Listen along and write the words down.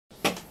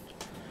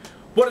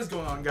What is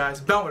going on, guys?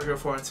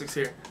 Behzinga416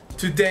 here.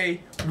 Today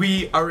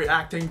we are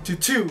reacting to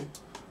two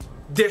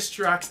diss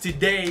tracks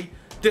today.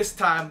 This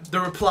time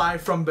the reply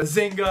from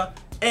Behzinga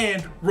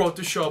and Road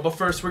to Show. But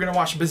first we're gonna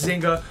watch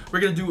Behzinga. We're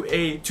gonna do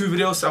two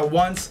videos at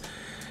once.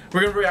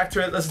 We're gonna react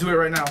to it. Let's do it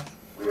right now.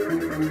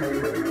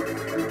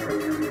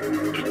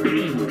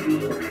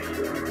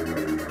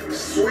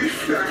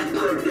 Swift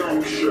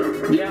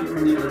production. Yeah,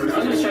 I'm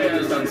gonna show you how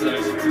it's done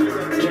today.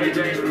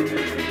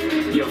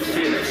 JJ, you're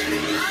finished.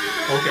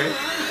 Okay.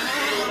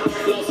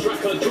 Last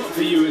track I dropped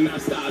for you, and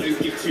that's that. I don't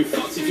give two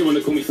fucks if you want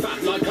to call me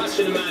fat. Like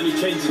Clashing, a man who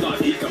changes life,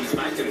 he comes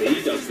back and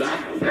he does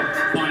that.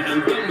 I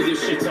am done with your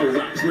shit old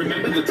raps.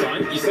 Remember the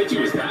time you said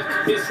you was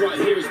back? This right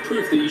here is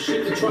proof that you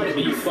shouldn't have tried it,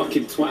 but you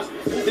fucking twat.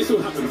 This all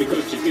happened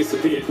because you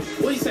disappeared.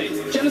 What are you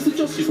saying? Jealous of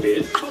Josh's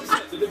beard?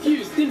 Upset that the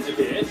views didn't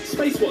appear?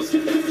 Space was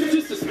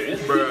just a smear.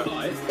 Did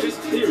I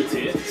just clear a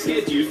tear?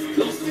 Scared you,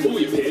 lost all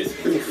your peers.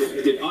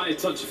 Did I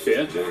touch a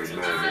fear?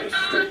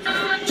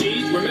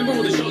 Gee, remember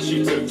all the shots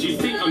you took? Do you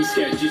think I'm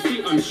scared? Do you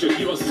think I'm shook?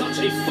 You are such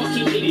a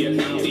fucking idiot.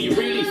 Do you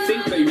really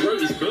think they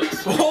wrote his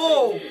books?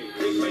 Oh!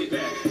 Clickbait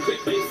there,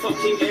 clickbait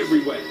fucking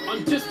everywhere.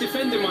 I'm just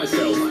defending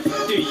myself.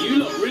 Do you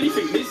lot really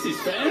think this is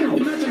fair?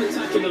 Imagine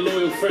attacking a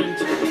loyal friend.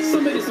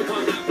 Some of this I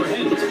can't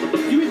apprehend.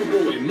 You even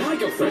brought in my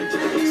girlfriend.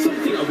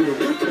 Something I wouldn't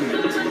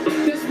recommend.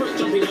 Desperate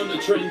jumping on the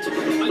trend. I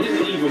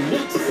didn't even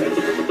want to say.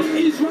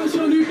 Is Rice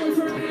your new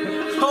boyfriend?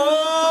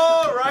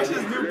 Oh!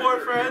 Rice's new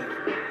boyfriend.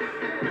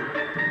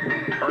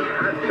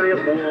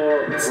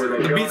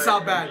 The beat's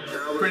not bad.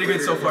 Pretty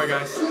good so far,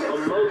 guys.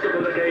 On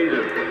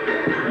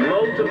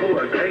multiple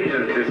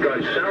occasions, this guy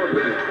showered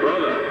with his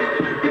brother.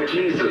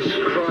 Jesus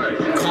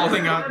Christ.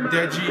 Calling out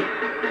Deji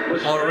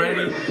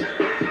already.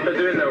 They're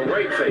doing their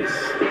rape face.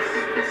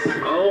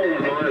 Oh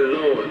my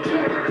lord.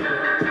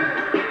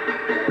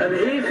 And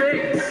he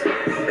thinks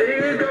he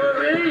would go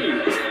at me.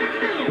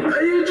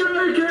 Are you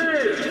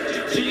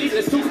joking? Geez,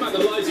 let's talk about the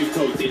lies you've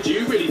told. Did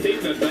you really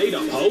think that they'd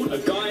uphold a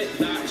guy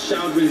that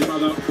showered with his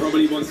brother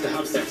probably wants to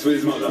have sex with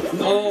his mother?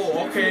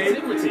 Oh, okay.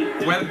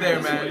 Went there,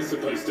 man. That's what it's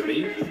supposed to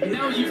mean.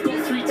 Now you've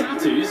got 3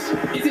 tattoos.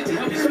 Is it to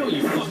help spell,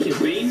 you fucking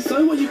bean?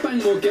 So what, you bang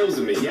more girls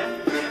than me, yeah?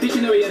 Did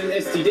you know he had an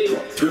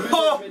STD? Remember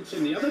I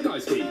mentioned the other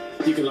guy's key?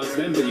 You can lie to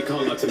them, but you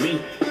can't lie to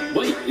me.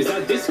 Wait, is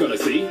that this guy I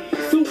see?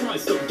 Thought I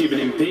stopped giving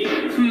him pee.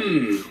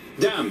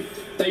 Damn.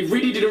 They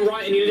really didn't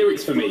write any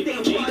lyrics for me.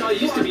 Gee, I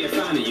used to be a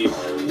fan of you.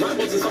 Rap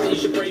wasn't something you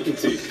should break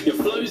into. Your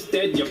flow's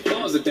dead, your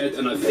bars are dead,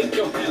 and I think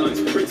your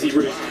hairline's pretty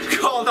rude.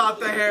 Called out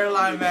the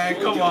hairline, man.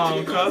 Come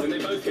on, cuz. And they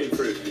both came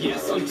through.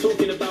 Yes, I'm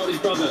talking about his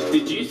brother.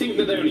 Did you think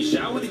that they only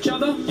shower with each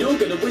other? You're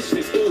gonna wish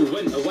this all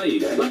went away.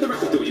 Like the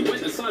record deal, you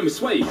went and signed with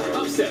Sway.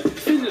 Upset,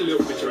 feeling a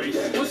little betrayed.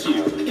 Was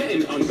you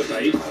getting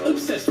underpaid?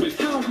 Obsessed with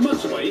how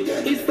much weight?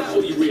 Is that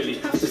all you really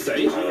have to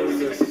say?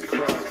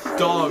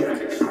 Dog.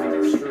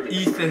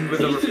 Ethan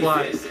with a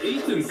reply.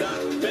 Ethan's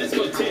that. Ben's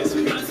got tits.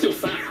 Man's still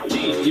fat.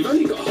 Gee, you've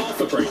only got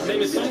half a brain.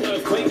 Name a song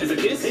Earthquake as a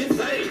diss.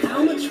 Insane.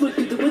 How much wood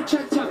did the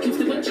woodchuck chuck if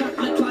the woodchuck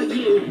looked like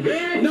you?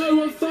 No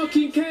one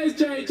fucking cares,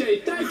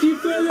 JJ. Thank you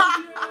for the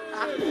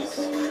views.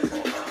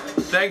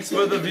 Thanks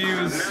for the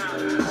views.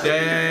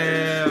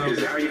 Damn.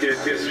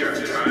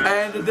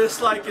 And the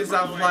dislike is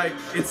at like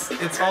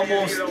it's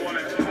almost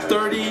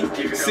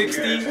 30,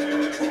 60.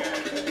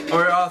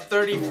 Or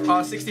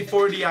 60,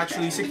 40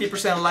 actually.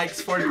 60%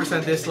 likes,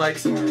 40%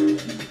 dislikes.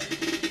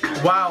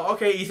 Wow,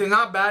 okay, Ethan,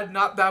 not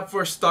bad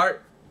for a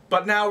start.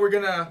 But now we're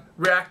gonna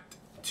react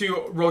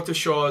to Road to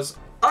Show's.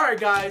 Alright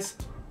guys,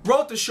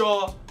 Road to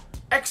Show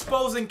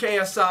exposing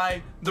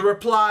KSI, the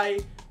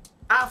reply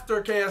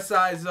after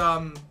KSI's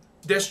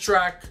diss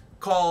track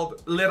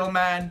called Little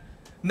Man.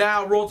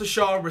 Now Road to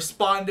Show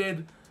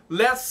responded.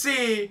 Let's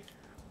see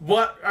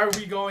what are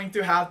we going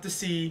to have to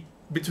see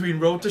between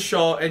Road to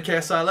Show and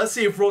KSI. Let's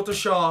see if Road to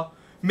Show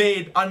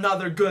made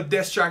another good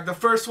diss track. The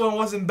first one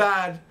wasn't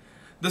bad.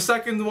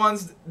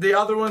 The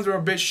other ones were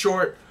a bit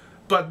short,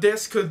 but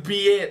this could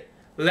be it.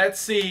 Let's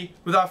see.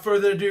 Without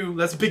further ado,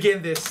 let's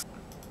begin this.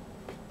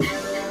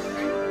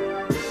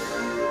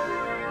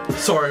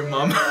 Sorry,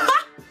 Mom.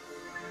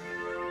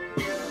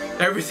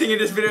 Everything in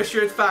this video is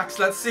straight facts.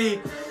 Let's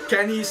see.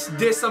 Can he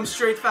diss some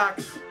straight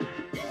facts?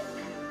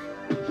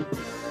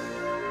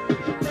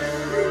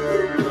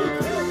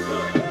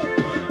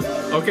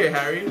 Okay,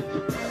 Harry.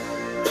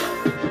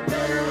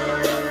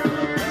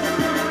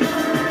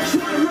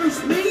 Try and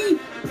roast me?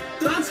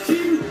 That's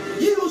cute.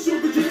 You lost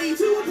your virginity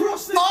to a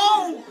prostitute.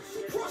 Oh!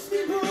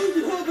 Prostitute bro,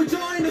 did her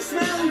vagina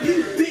smell?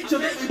 You bitch, I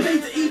bet you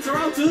paid to eat her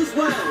out as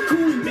well.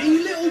 Calling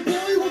me little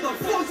boy, what the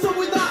fuck's up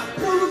with that?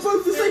 Bro, we're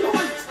both the same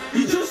height.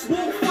 You just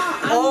walk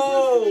fat.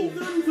 Oh!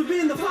 Even for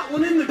being the fat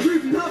one in the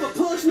group, you have a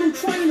personal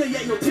trainer,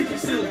 yet your ticket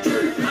still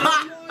droop.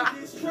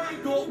 This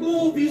track got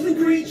more views than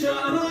Creature,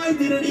 and I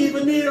didn't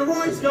even need a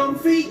Rice Gum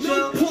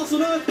feature. Plus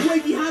on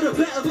Earthquake, he had a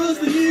better verse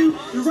than you.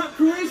 Your rap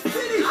career's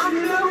finished. I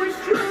know it's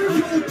true.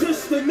 You're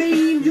just a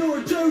meme. You're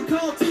a joke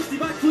artist.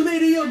 You've had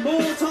chlamydia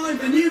more time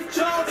than you've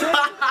charted.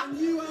 And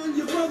you and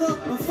your brother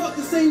have fucked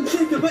the same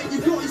chick. I bet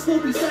you've got your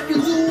sloppy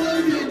seconds all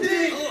over your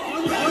dick.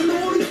 I'm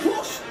already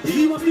posh.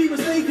 You must be be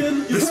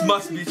mistaken. This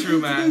must be true,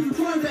 man.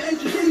 Private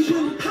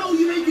education. How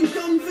you making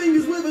gun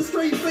fingers with a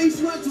straight face?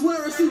 You had to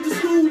wear a suit to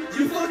school.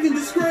 You fucking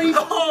disgrace.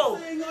 Oh!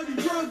 Saying I do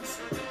drugs.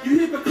 You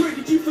hypocrite,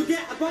 did you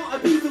forget about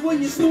Ibiza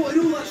when you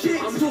snorted all that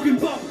shit? I'm talking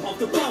bump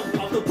after bump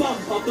after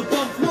bump after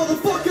bump.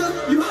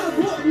 Motherfucker, you had a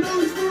blocked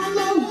nose for a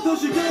month.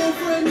 Does your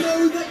girlfriend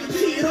know that you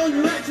cheated on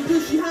your ex? Or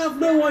does she have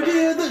no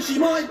idea that she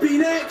might be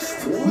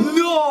next?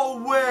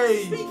 No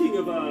way! Speaking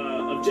of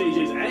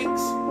JJ's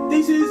ex,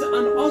 this is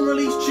an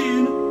unreleased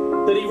tune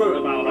that he wrote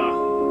about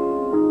her.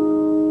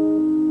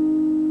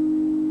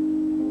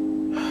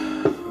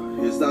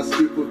 Is that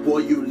stupid boy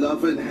you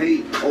love and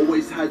hate?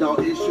 Always had our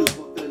issues,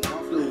 but then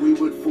after we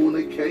would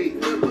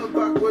fornicate. Remember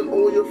back when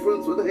all your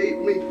friends would hate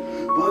me,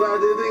 but I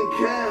didn't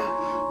care.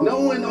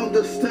 No one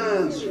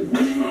understands. If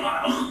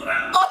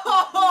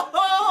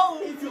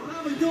you're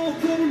having dog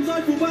problems,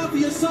 I feel bad for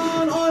your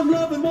son. I'm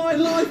loving my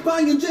life,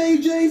 banging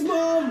JJ's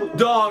mom.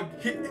 Dog,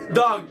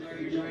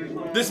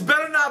 this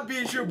better not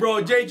be true,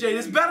 bro. JJ,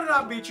 this better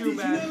not be true,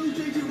 man. Did you know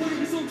JJ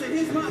wanks onto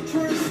his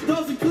mattress,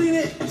 doesn't clean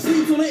it,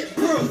 sleeps on it,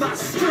 bro,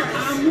 that's stress.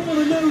 And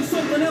wanna know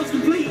something else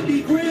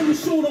completely grim?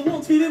 Shauna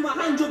once hid in my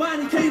hand job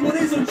and he came on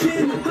his own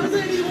chin. Has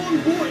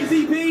anyone bought his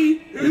EP?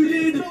 Who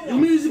did? Your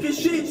music is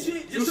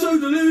shit, you're so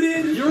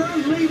deluded. Your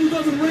own label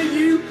doesn't rate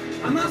you,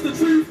 and that's the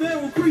truth. They're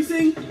all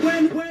creasing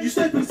when you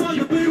step inside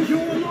the booth. You're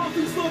a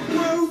laughing stock,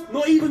 bro,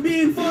 not even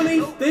being funny.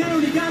 They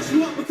only gas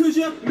you up because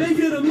you're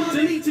making a money.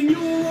 Deleting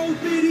your old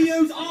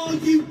videos, are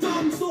you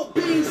dumb? Stop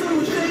being so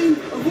ashamed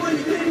of where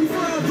you came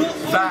from.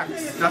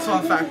 Facts, that's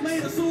one fact.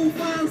 Made us all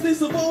fans,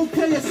 this of old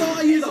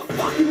KSI is a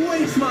fucking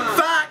waste, man.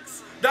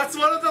 Facts! That's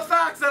one of the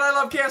facts that I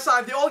love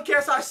KSI. The old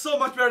KSI is so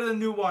much better than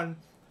the new one.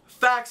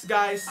 Facts,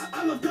 guys.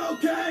 I love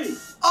okay.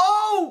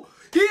 Oh!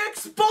 He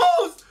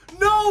exposed!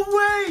 No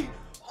way!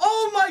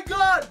 Oh my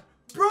god!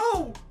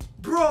 Bro!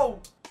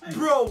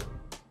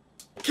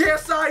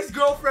 KSI's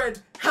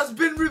girlfriend has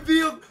been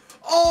revealed.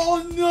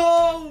 Oh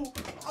no!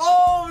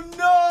 Oh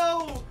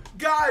no!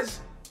 Guys,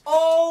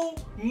 oh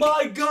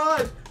my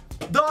god!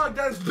 Dog,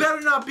 that better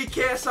not be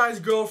KSI's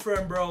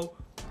girlfriend, bro.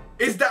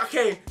 Is that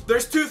okay?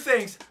 There's two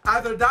things.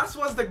 Either that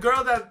was the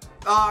girl that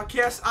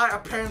KSI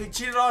apparently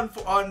cheated on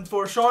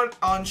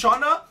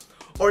Shauna,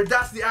 or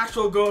that's the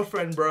actual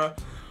girlfriend, bro.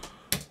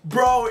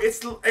 Bro,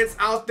 it's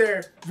out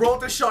there. Roll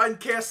the shot in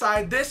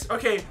KSI. This,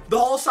 okay, the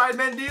whole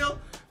Sidemen deal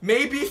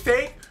may be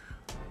fake,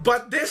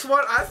 but this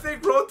one, I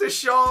think Road to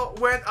Show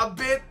went a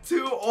bit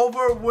too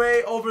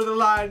way over the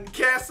line.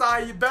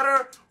 KSI, you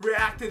better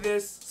react to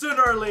this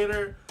sooner or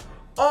later.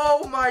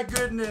 Oh my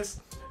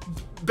goodness.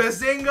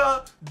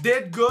 Behzinga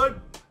did good.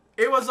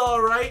 It was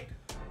alright.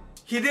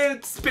 He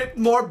didn't spit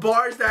more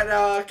bars that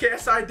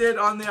KSI did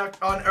on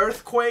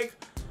Earthquake,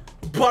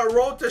 but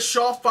Road to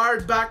Show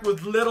fired back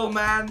with Little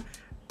Man,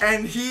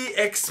 and he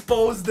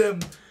exposed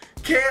him.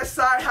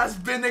 KSI has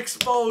been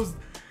exposed.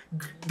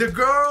 The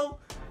girl,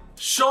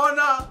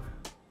 Shauna,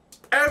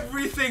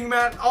 everything,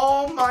 man.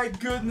 Oh my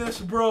goodness,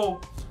 bro.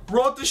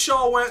 Road to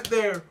Show went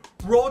there.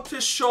 Road to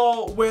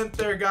Show went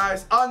there,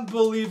 guys.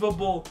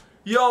 Unbelievable.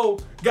 Yo,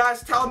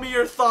 guys, tell me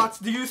your thoughts.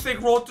 Do you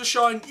think Road to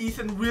Show and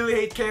Ethan really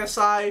hate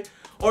KSI?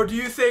 Or do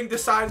you think the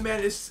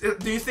Sidemen is,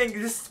 do you think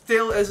this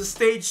still is a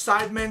staged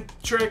Sidemen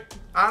trick?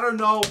 I don't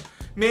know.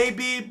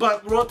 Maybe,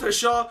 but Road to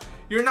Show,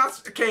 you're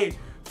not, okay,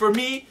 for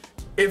me,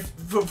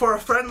 for a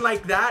friend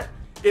like that,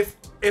 if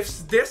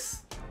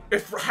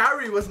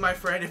Harry was my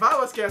friend, if I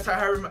was KSI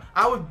Harry,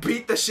 I would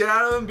beat the shit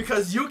out of him,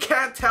 because you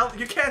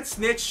can't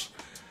snitch.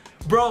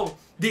 Bro,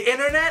 the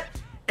internet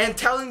and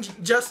telling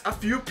just a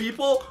few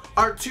people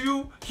are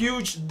two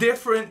huge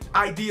different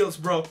ideals,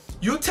 bro.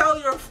 You tell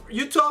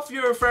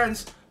your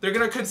friends, they're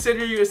gonna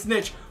consider you a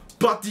snitch.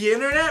 But the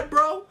internet,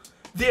 bro,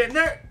 the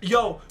internet,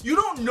 yo, you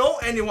don't know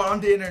anyone on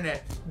the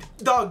internet.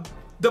 Dog,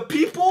 the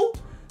people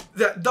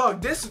that,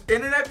 dog, this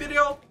internet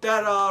video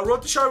that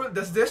Road to Show,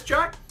 this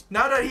track,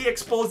 now that he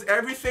exposed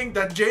everything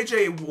that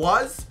JJ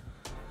was,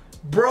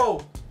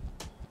 bro,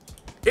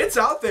 it's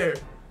out there.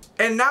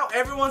 And now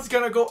everyone's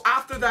gonna go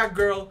after that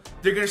girl.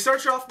 They're gonna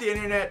search off the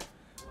internet.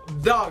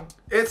 Dog,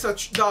 it's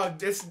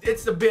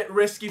a bit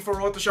risky for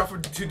Road to Show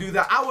to do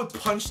that. I would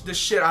punch the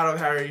shit out of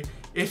Harry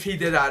if he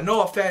did that.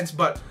 No offense,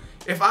 but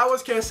if I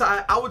was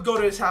KSI, I would go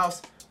to his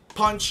house,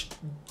 punch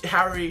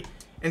Harry,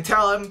 and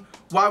tell him,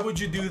 why would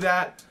you do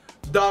that?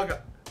 Dog,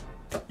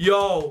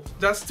 yo,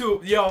 that's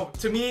too, yo,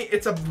 to me,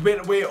 it's a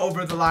bit way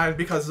over the line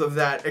because of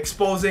that.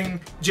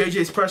 Exposing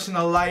JJ's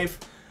personal life.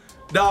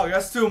 Dog,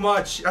 that's too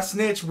much. A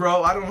snitch,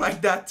 bro. I don't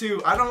like that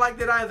too. I don't like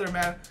that either,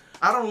 man.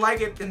 I don't like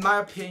it in my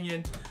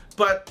opinion.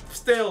 But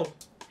still,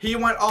 he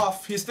went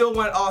off. He still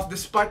went off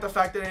despite the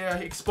fact that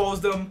he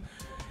exposed them.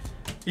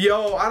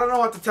 Yo, I don't know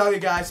what to tell you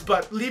guys,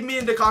 but leave me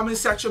in the comment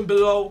section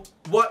below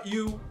what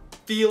you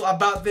feel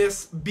about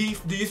this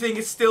beef. Do you think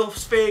it's still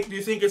fake? Do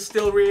you think it's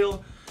still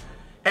real?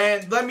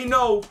 And let me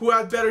know who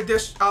had better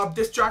diss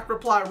track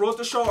reply, Road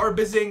to Show or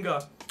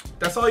Behzinga.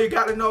 That's all you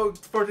gotta know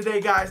for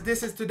today, guys.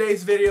 This is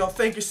today's video.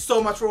 Thank you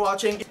so much for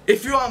watching.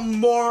 If you want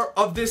more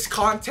of this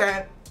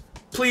content,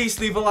 please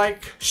leave a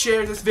like,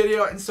 share this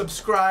video, and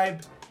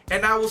subscribe.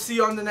 and I will see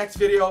you on the next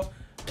video.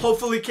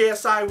 Hopefully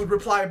KSI would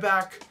reply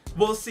back.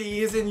 We'll see.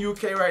 He's in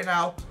UK right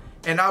now,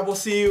 and I will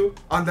see you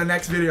on the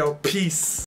next video. Peace.